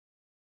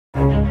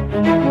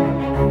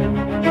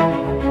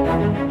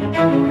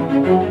Hey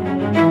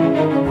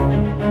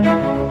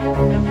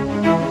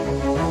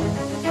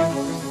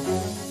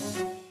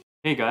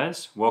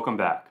guys, welcome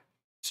back.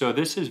 So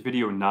this is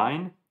video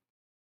 9,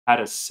 how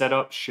to set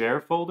up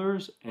share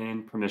folders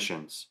and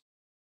permissions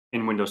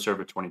in Windows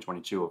Server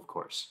 2022, of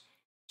course.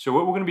 So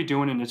what we're going to be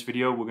doing in this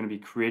video, we're going to be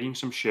creating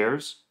some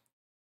shares.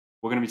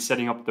 We're going to be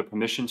setting up the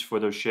permissions for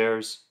those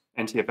shares,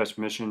 NTFS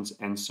permissions,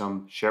 and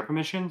some share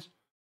permissions.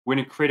 We're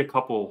going to create a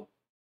couple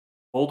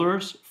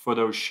folders for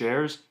those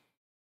shares,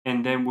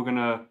 and then we're going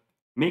to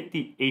make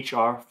the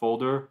HR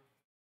folder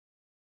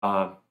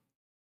uh,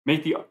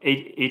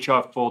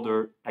 HR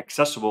folder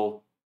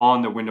accessible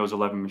on the Windows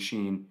 11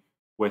 machine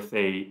with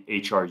a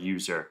HR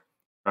user,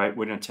 right?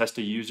 We're going to test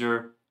the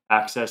user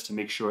access to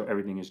make sure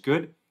everything is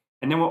good.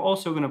 And then we're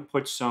also going to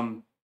put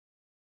some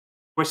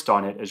twist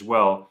on it as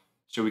well.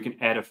 So we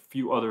can add a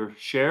few other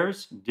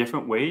shares,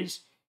 different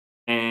ways,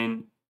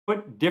 and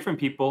put different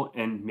people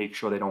and make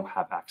sure they don't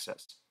have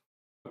access.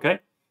 Okay,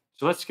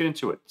 so let's get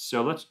into it.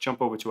 So let's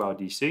jump over to our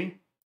DC.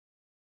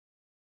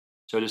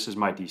 So this is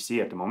my DC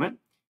at the moment.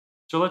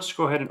 So let's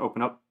go ahead and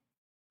open up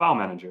File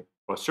Manager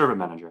or Server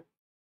Manager.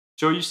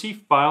 So you see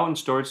File and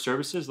Storage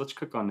Services. Let's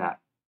click on that.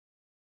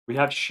 We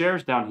have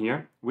shares down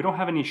here. We don't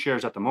have any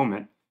shares at the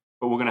moment,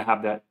 but we're going to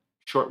have that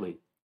shortly.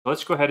 So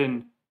let's go ahead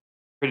and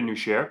create a new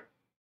share.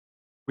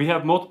 We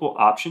have multiple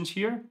options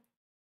here.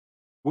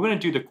 We're going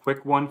to do the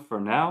quick one for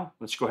now.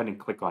 Let's go ahead and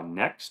click on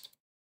Next,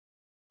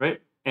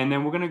 right? And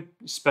then we're going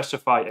to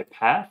specify a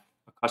path,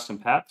 a custom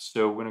path.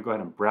 So we're going to go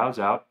ahead and browse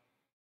out.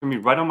 It's going to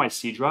be right on my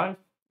C drive.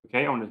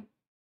 Okay, I want to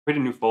create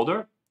a new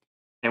folder,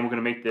 and we're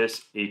going to make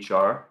this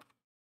HR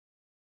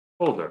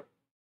folder.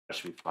 That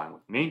should be fine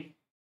with me.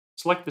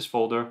 Select this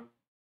folder,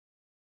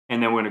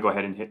 and then we're going to go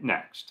ahead and hit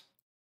Next.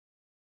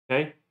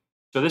 Okay,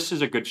 so this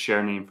is a good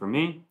share name for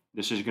me.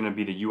 This is going to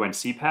be the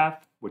UNC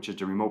path, which is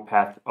the remote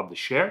path of the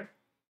share.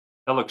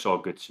 That looks all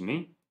good to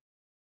me.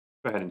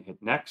 Go ahead and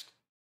hit Next.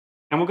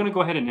 And we're going to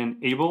go ahead and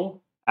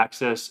enable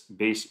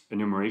access-based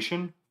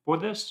enumeration for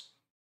this.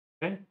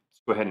 Okay,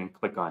 let's go ahead and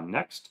click on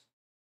Next.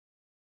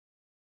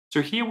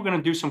 So here we're going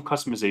to do some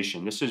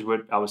customization. This is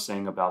what I was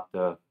saying about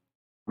the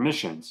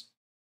permissions.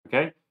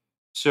 Okay,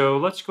 so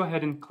let's go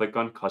ahead and click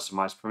on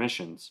Customize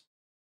Permissions.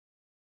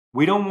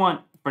 We don't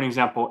want, for an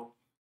example,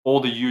 all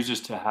the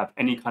users to have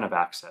any kind of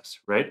access,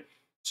 right?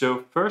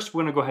 So first,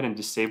 we're going to go ahead and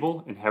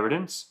disable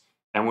inheritance,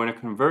 and we're going to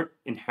convert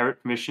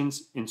inherit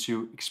permissions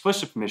into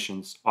explicit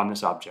permissions on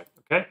this object,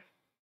 okay?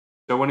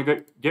 So we're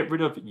going to get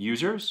rid of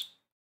users,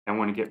 and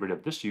we're going to get rid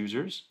of this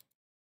users.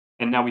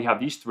 And now we have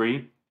these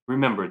three.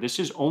 Remember, this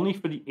is only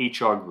for the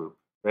HR group,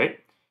 right?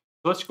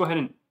 So let's go ahead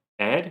and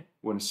add.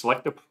 We're going to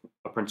select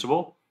a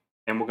principal,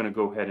 and we're going to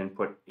go ahead and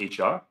put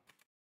HR.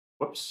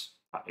 Whoops,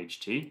 not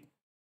HT,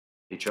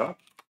 HR.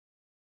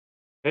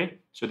 Okay,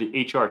 so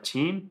the HR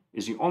team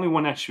is the only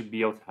one that should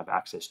be able to have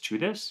access to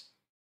this.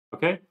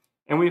 Okay,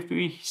 and if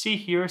we see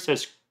here, it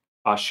says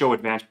show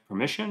advanced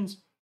permissions.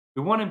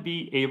 We want to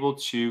be able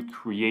to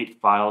create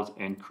files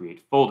and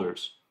create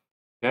folders.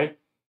 Okay,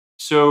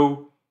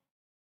 so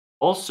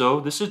also,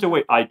 this is the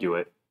way I do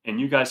it, and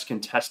you guys can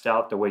test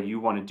out the way you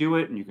want to do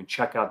it, and you can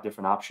check out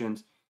different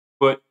options,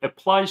 but it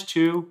applies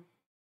to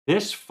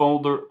this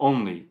folder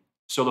only.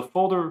 So the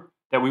folder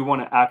that we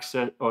want to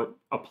access or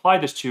apply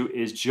this to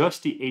is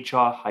just the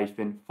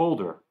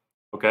HR-folder,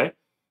 okay?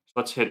 So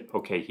let's hit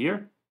OK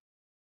here.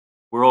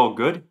 We're all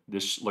good.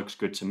 This looks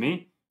good to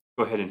me.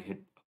 Go ahead and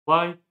hit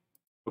Apply,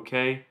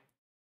 OK,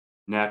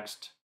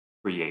 Next,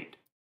 Create,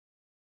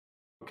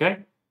 okay?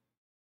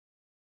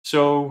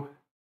 So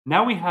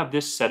now we have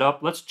this set up.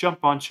 Let's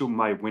jump onto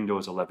my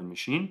Windows 11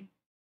 machine.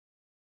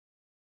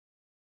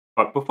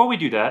 But before we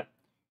do that,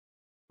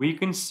 we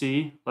can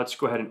see, let's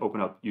go ahead and open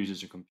up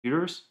users and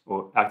computers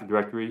or Active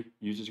Directory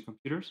users and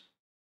computers.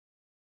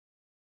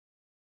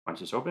 Once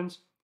this opens,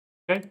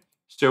 okay.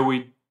 So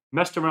we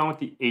messed around with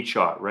the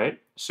HR,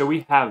 right? So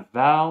we have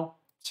Val,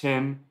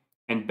 Tim,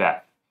 and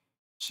Beth.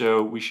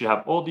 So we should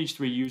have all these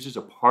three users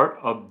a part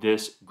of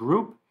this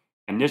group,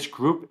 and this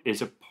group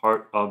is a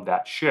part of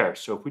that share.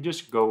 So if we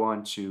just go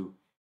on to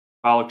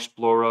File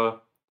Explorer,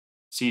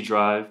 C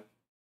drive,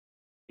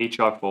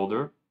 HR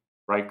folder,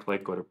 right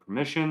click, go to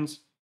permissions,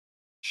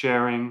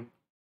 sharing,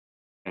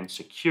 and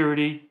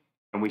security,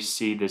 and we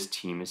see this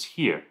team is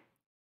here.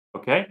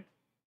 Okay,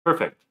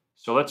 perfect.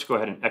 So let's go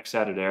ahead and X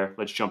out of there.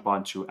 Let's jump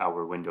onto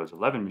our Windows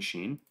 11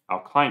 machine,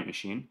 our client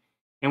machine,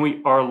 and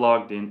we are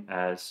logged in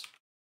as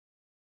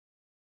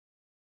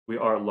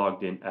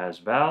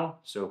Val.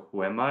 So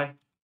who am I?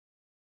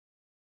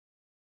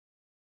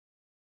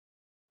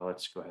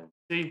 Let's go ahead and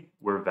see.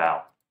 We're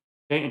Val.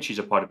 Okay, and she's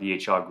a part of the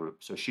HR group,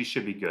 so she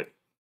should be good.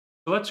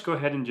 So let's go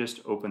ahead and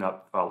just open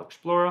up File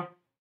Explorer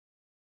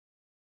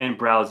and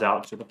browse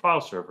out to the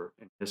file server,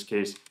 in this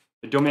case,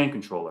 the domain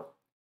controller.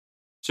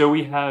 So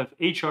we have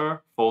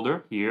HR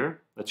folder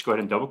here. Let's go ahead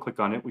and double click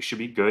on it. We should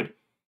be good.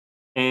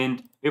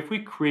 And if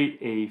we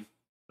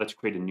let's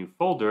create a new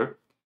folder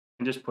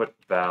and just put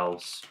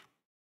Val's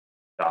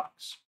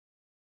docs.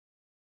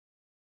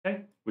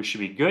 Okay, we should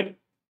be good.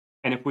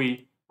 And if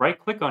we right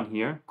click on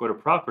here, go to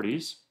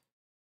properties,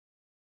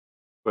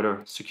 Go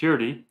to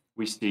security,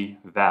 we see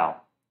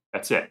val.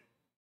 That's it,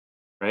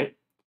 right?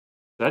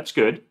 That's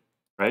good,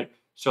 right?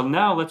 So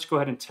now let's go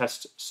ahead and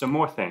test some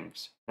more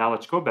things. Now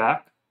let's go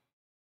back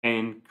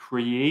and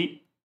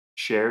create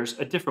shares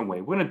a different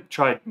way. We're going to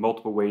try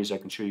multiple ways. I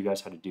can show you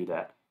guys how to do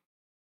that.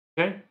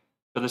 Okay.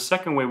 So the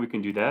second way we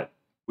can do that,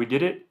 we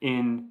did it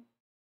in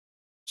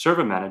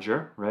Server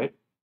Manager, right?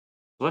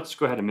 Let's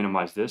go ahead and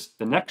minimize this.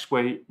 The next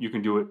way you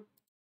can do it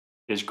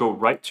is go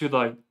right to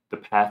the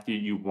path that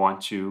you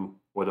want to,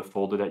 or the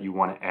folder that you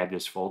want to add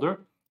this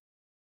folder.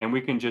 And we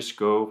can just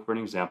go, for an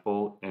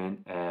example,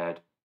 and add,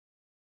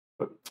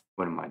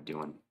 what am I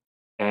doing?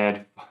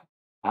 Add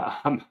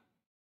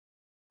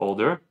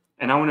folder.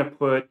 And I want to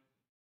put,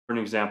 for an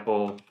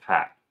example,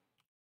 pat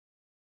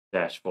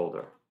dash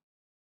folder.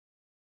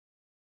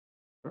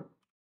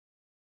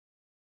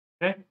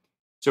 Okay.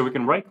 So we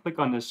can right click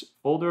on this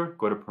folder,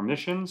 go to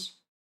permissions,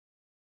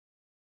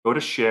 go to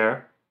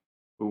share.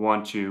 We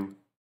want to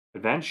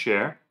advanced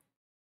share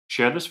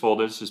this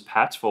folder. This is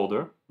Pat's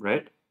folder,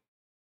 right?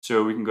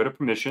 So we can go to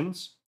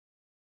permissions,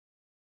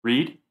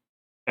 read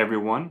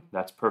everyone.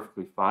 That's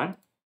perfectly fine.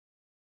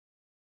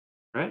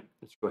 Right?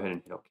 Let's go ahead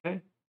and hit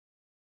OK.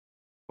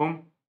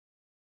 Boom.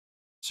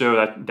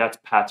 So that's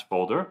Pat's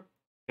folder.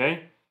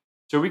 Okay.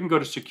 So we can go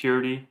to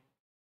security.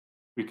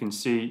 We can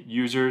see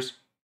users,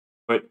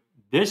 but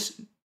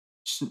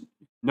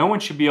no one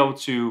should be able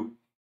to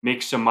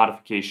make some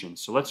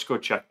modifications. So let's go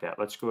check that.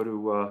 Let's go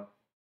to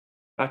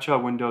Batch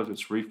out Windows.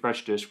 Let's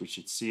refresh this. We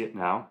should see it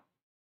now.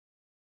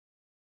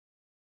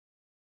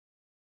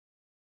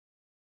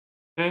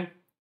 Okay,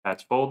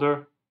 Pat's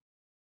folder.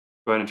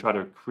 Go ahead and try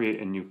to create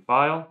a new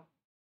file.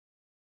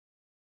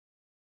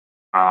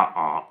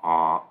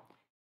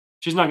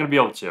 She's not going to be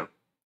able to,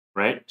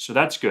 right? So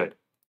that's good.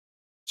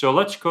 So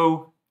let's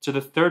go to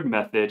the third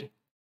method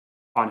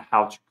on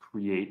how to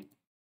create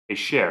a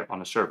share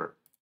on a server.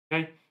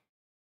 Okay,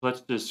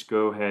 let's just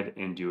go ahead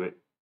and do it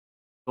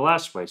the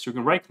last way. So we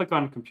can right click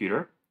on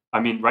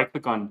right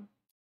click on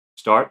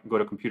start, go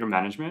to computer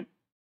management.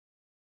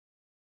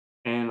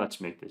 And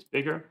let's make this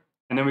bigger.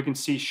 And then we can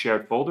see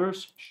shared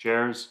folders,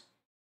 shares,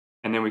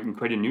 and then we can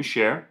create a new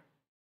share.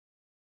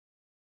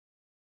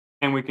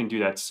 And we can do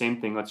that same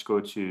thing. Let's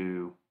go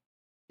to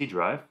C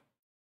drive,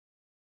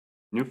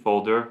 new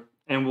folder,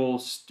 and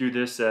we'll do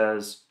this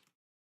as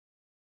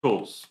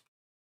tools.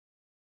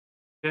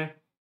 Okay.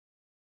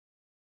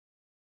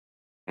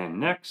 And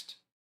next,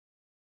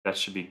 that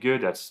should be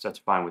good. That's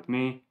fine with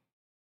me.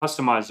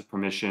 Customize the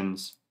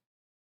permissions.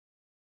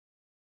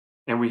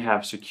 And we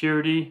have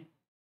security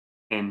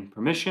and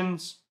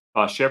permissions,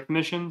 share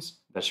permissions.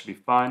 That should be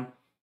fine.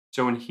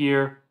 So in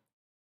here,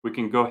 we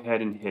can go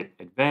ahead and hit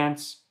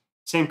advance.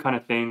 Same kind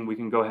of thing. We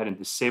can go ahead and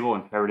disable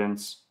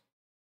inheritance.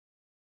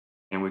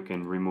 And we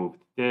can remove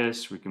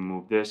this. We can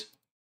move this.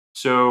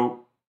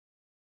 So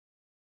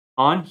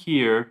on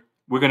here,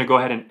 we're going to go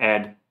ahead and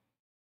add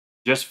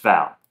just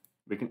val.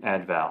 We can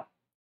add val.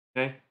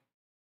 Okay.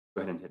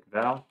 Go ahead and hit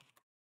val.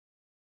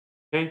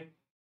 Okay.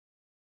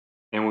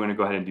 And we're going to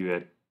go ahead and do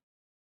it.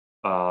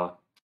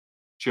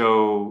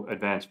 Show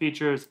advanced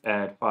features,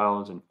 add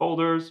files and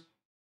folders.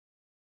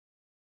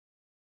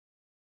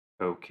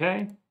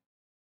 Okay.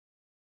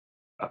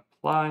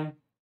 Apply.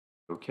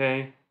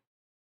 Okay.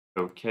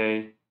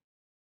 Okay.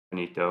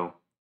 Finito.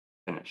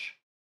 Finish.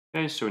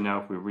 Okay, so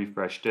now if we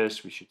refresh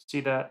this, we should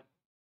see that.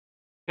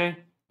 Okay,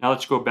 now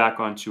let's go back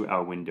onto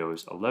our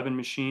Windows 11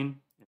 machine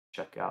and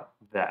check out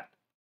that.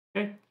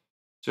 Okay,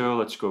 so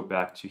let's go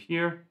back to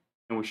here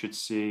and we should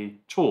see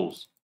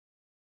tools.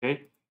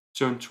 Okay,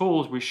 so in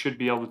tools, you should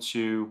be able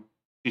to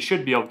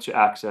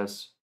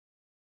access.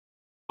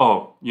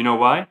 Oh, you know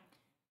why?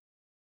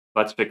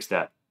 Let's fix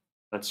that.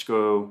 Let's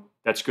go.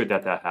 That's good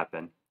that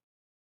happened.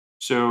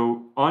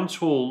 So on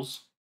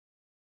tools,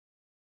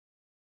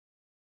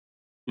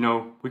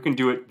 we can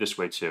do it this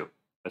way too.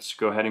 Let's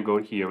go ahead and go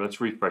here.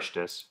 Let's refresh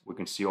this. We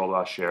can see all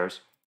our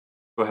shares.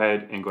 Go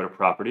ahead and go to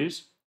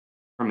properties,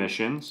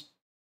 permissions,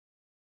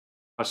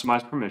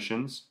 customize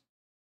permissions.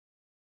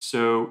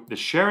 So the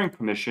sharing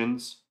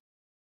permissions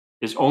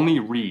is only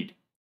read.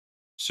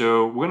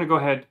 So we're going to go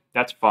ahead.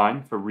 That's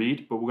fine for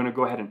read, but we're going to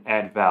go ahead and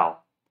add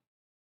val,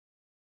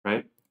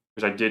 right?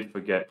 Because I did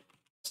forget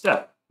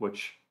step,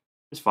 which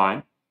is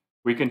fine.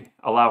 We can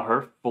allow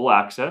her full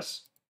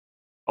access.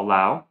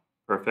 Allow,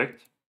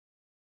 perfect.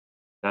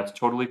 That's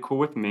totally cool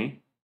with me.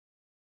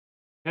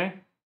 Okay.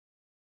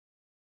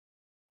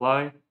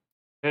 Apply.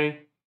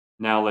 Okay.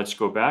 Now let's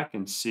go back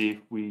and see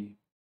if we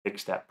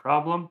fix that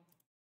problem.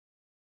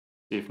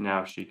 See if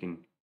now she can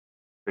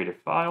create a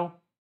file.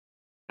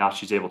 Now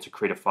she's able to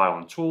create a file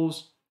in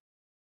tools.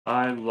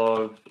 I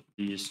love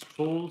these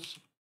tools.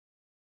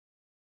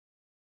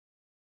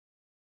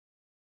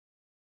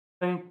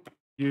 Thank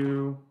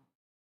you.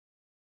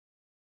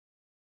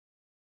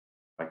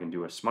 I can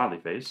do a smiley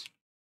face.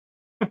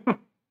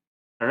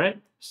 All right,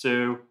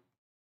 so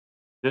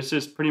this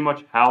is pretty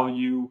much how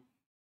you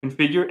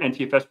configure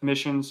NTFS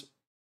permissions,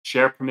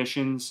 share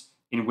permissions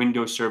in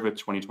Windows Server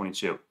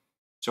 2022.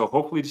 So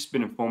hopefully this has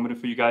been informative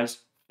for you guys.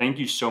 Thank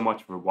you so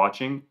much for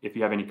watching. If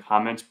you have any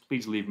comments,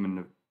 please leave them in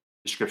the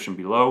description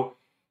below,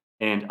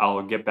 and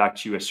I'll get back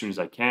to you as soon as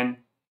I can.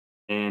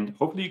 And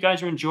hopefully you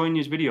guys are enjoying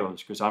these videos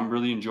because I'm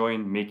really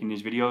enjoying making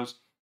these videos.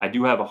 I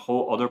do have a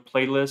whole other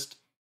playlist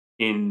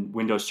in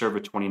Windows Server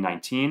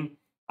 2019.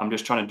 I'm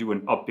just trying to do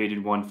an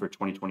updated one for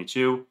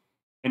 2022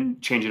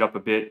 and change it up a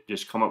bit,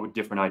 just come up with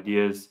different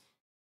ideas.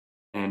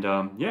 And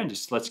yeah,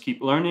 just let's keep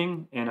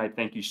learning. And I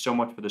thank you so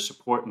much for the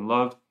support and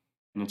love.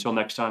 And until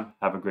next time,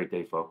 have a great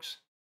day, folks.